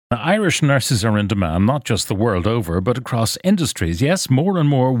Irish nurses are in demand not just the world over, but across industries. Yes, more and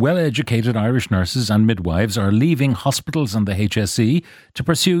more well-educated Irish nurses and midwives are leaving hospitals and the HSE to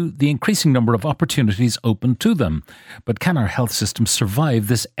pursue the increasing number of opportunities open to them. But can our health system survive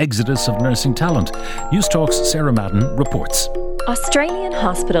this exodus of nursing talent? Newstalk's Sarah Madden reports. Australian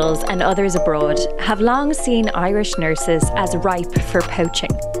hospitals and others abroad have long seen Irish nurses as ripe for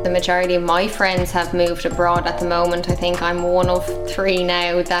poaching. The majority of my friends have moved abroad at the moment. I think I'm one of 3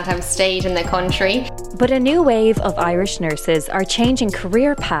 now that have stayed in the country. But a new wave of Irish nurses are changing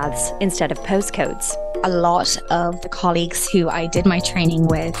career paths instead of postcodes. A lot of the colleagues who I did my training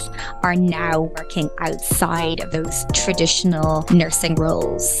with are now working outside of those traditional nursing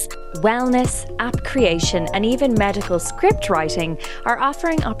roles. Wellness, app creation and even medical script writing are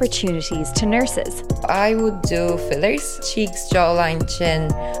offering opportunities to nurses. I would do fillers, cheeks, jawline, chin,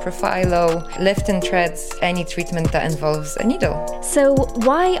 profilo, lift and threads, any treatment that involves a needle. So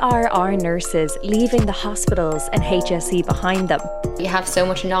why are our nurses leaving the hospitals and HSE behind them? You have so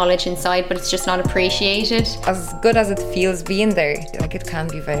much knowledge inside, but it's just not appreciated. As good as it feels being there, it can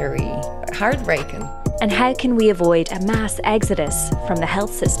be very heartbreaking. And how can we avoid a mass exodus from the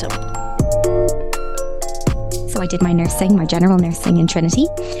health system? So I did my general nursing in Trinity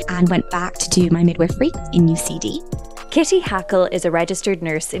and went back to do my midwifery in UCD. Kitty Hackle is a registered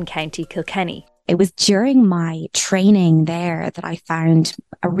nurse in County Kilkenny. It was during my training there that I found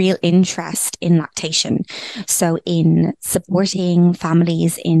a real interest in lactation. So in supporting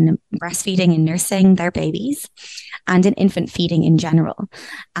families in breastfeeding and nursing their babies and in infant feeding in general.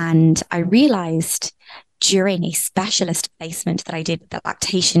 And I realized during a specialist placement that I did with the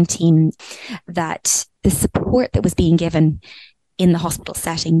lactation team that the support that was being given in the hospital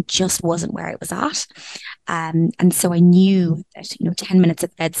setting just wasn't where it was at. And so I knew that, 10 minutes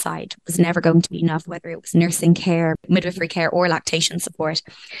at bedside was never going to be enough, whether it was nursing care, midwifery care, or lactation support.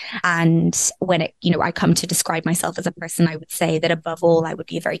 And when I come to describe myself as a person, I would say that above all, I would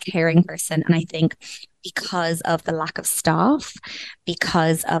be a very caring person. And I think because of the lack of staff,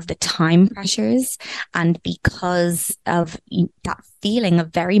 because of the time pressures, and because of that feeling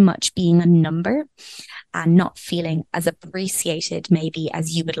of very much being a number and not feeling as appreciated maybe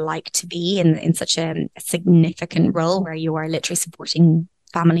as you would like to be in such a significant role where you are literally supporting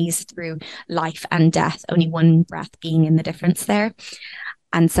families through life and death, only one breath being in the difference there.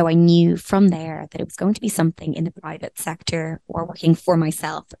 And so I knew from there that it was going to be something in the private sector or working for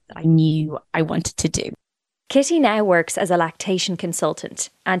myself that I knew I wanted to do. Kitty now works as a lactation consultant,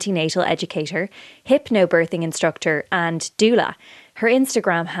 antenatal educator, hypnobirthing instructor and doula. Her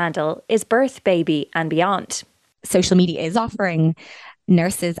Instagram handle is Birth Baby and Beyond. Social media is offering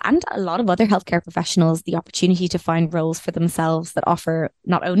nurses and a lot of other healthcare professionals the opportunity to find roles for themselves that offer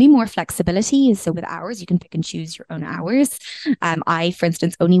not only more flexibility, so with hours, you can pick and choose your own hours. I, for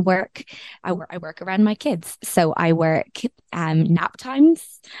instance, only work around my kids. So I work nap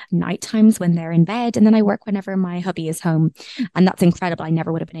times, night times when they're in bed, and then I work whenever my hubby is home. And that's incredible. I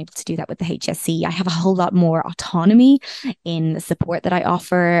never would have been able to do that with the HSE. I have a whole lot more autonomy in the support that I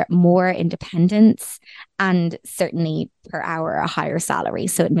offer, more independence, and certainly per hour a higher salary.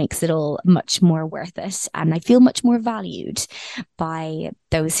 So it makes it all much more worth it. And I feel much more valued by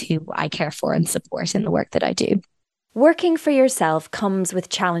those who I care for and support in the work that I do. Working for yourself comes with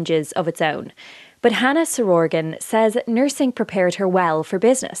challenges of its own. But Hannah Sororgan says nursing prepared her well for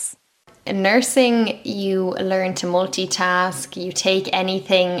business. In nursing, you learn to multitask, you take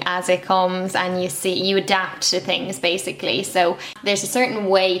anything as it comes and you adapt to things basically. So there's a certain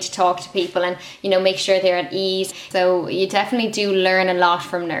way to talk to people and, make sure they're at ease. So you definitely do learn a lot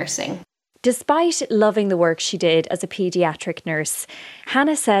from nursing. Despite loving the work she did as a paediatric nurse,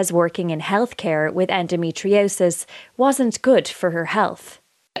 Hannah says working in healthcare with endometriosis wasn't good for her health.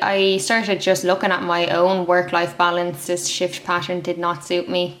 I started just looking at my own work-life balance. This shift pattern did not suit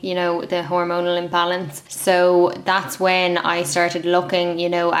me, the hormonal imbalance. So that's when I started looking,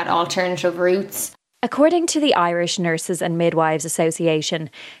 at alternative routes. According to the Irish Nurses and Midwives Association,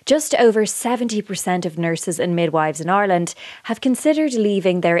 just over 70% of nurses and midwives in Ireland have considered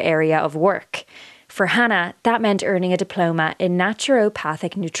leaving their area of work. For Hannah, that meant earning a diploma in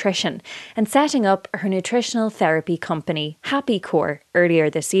naturopathic nutrition and setting up her nutritional therapy company, Happy Core, earlier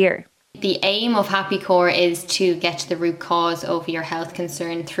this year. The aim of Happy Core is to get to the root cause of your health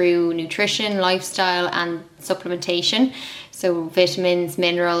concern through nutrition, lifestyle and supplementation. So vitamins,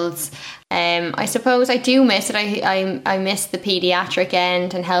 minerals. I suppose I do miss it. I miss the paediatric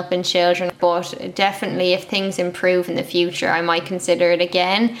end and helping children, but definitely if things improve in the future, I might consider it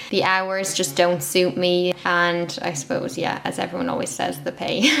again. The hours just don't suit me, and I suppose, yeah, as everyone always says, the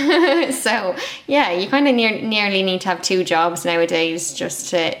pay. So yeah, you kind of nearly need to have 2 jobs nowadays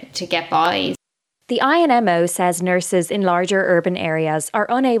just to get by. The INMO says nurses in larger urban areas are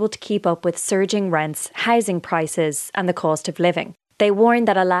unable to keep up with surging rents, housing prices and the cost of living. They warn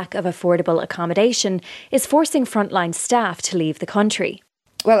that a lack of affordable accommodation is forcing frontline staff to leave the country.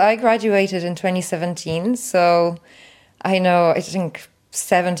 Well, I graduated in 2017, so I think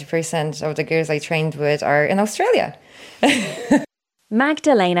 70% of the girls I trained with are in Australia.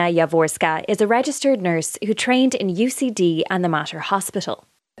 Magdalena Jaworska is a registered nurse who trained in UCD and the Mater Hospital.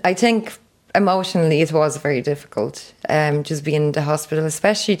 I think emotionally it was very difficult, just being in the hospital,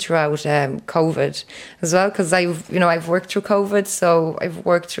 especially throughout COVID as well, because I've worked through COVID, so I've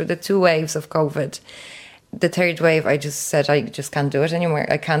worked through the 2 waves of COVID. The 3rd wave, I just said I just can't do it anymore.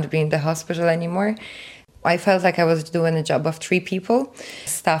 I can't be in the hospital anymore. I felt like I was doing a job of 3 people,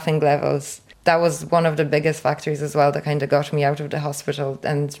 staffing levels. That was one of the biggest factors as well that kind of got me out of the hospital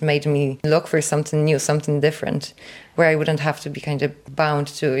and made me look for something new, something different, where I wouldn't have to be kind of bound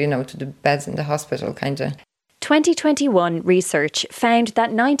to, to the beds in the hospital, kind of. 2021 research found that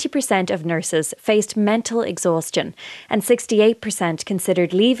 90% of nurses faced mental exhaustion and 68%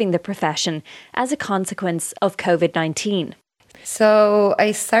 considered leaving the profession as a consequence of COVID-19. So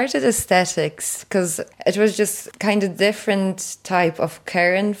I started aesthetics because it was just kind of different type of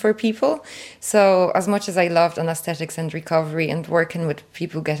caring for people. So as much as I loved aesthetics and recovery and working with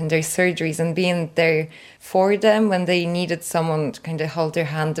people getting their surgeries and being there for them when they needed someone to kind of hold their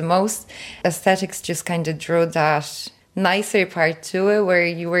hand the most, aesthetics just kind of drew that nicer part to it where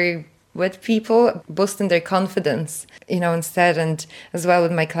you were with people, boosting their confidence, instead. And as well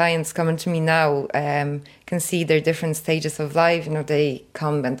with my clients coming to me now, can see their different stages of life. They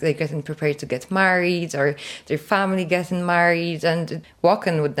come and they're getting prepared to get married or their family getting married and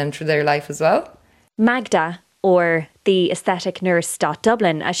walking with them through their life as well. Magda, or the aesthetic nurse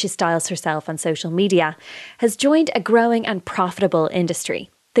Dublin, as she styles herself on social media, has joined a growing and profitable industry.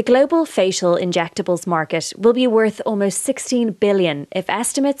 The global facial injectables market will be worth almost 16 billion if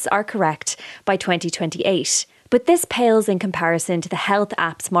estimates are correct by 2028. But this pales in comparison to the health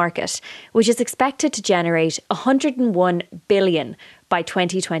apps market, which is expected to generate 101 billion by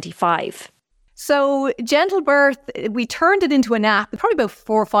 2025. So Gentle Birth, we turned it into an app probably about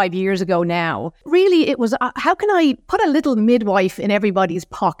 4 or 5 years ago now. Really, it was, how can I put a little midwife in everybody's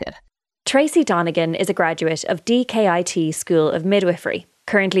pocket? Tracy Donegan is a graduate of DKIT School of Midwifery.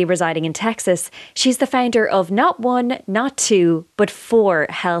 Currently residing in Texas, she's the founder of not 1, not 2, but 4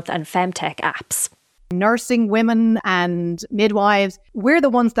 health and femtech apps. Nursing women and midwives, we're the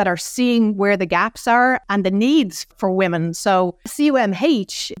ones that are seeing where the gaps are and the needs for women. So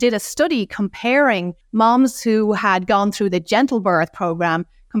CUMH did a study comparing moms who had gone through the Gentle Birth program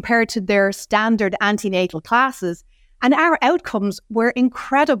compared to their standard antenatal classes, and our outcomes were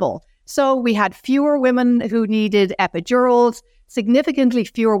incredible. So we had fewer women who needed epidurals, significantly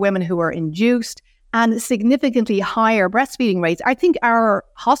fewer women who were induced, and significantly higher breastfeeding rates. I think our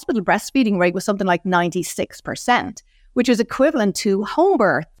hospital breastfeeding rate was something like 96%, which is equivalent to home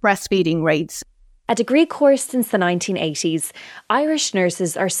birth breastfeeding rates. A degree course since the 1980s, Irish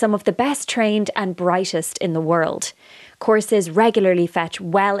nurses are some of the best trained and brightest in the world. Courses regularly fetch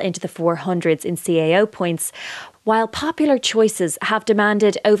well into the 400s in CAO points, while popular choices have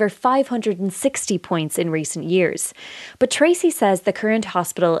demanded over 560 points in recent years. But Tracy says the current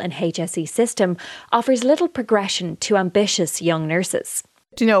hospital and HSE system offers little progression to ambitious young nurses.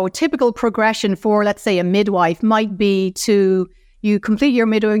 Typical progression for, let's say, a midwife might be to you complete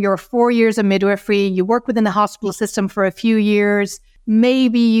your 4 years of midwifery, you work within the hospital system for a few years,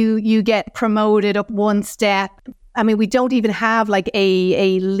 maybe you get promoted up one step. I mean, we don't even have like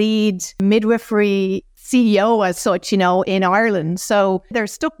a lead midwifery CEO as such, in Ireland. So they're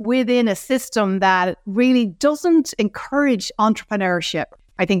stuck within a system that really doesn't encourage entrepreneurship.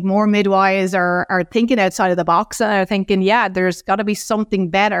 I think more midwives are thinking outside of the box and are thinking, there's got to be something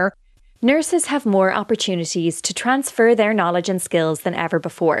better. Nurses have more opportunities to transfer their knowledge and skills than ever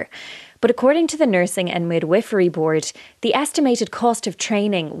before. But according to the Nursing and Midwifery Board, the estimated cost of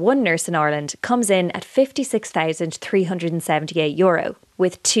training one nurse in Ireland comes in at €56,378.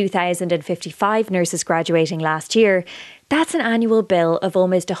 With 2,055 nurses graduating last year, that's an annual bill of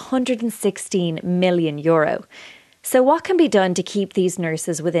almost €116 million. So what can be done to keep these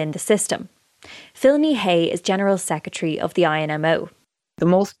nurses within the system? Philny Hay is General Secretary of the INMO. The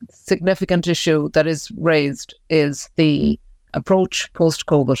most significant issue that is raised is the approach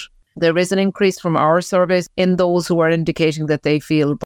post-COVID. There is an increase from our surveys in those who are indicating that they feel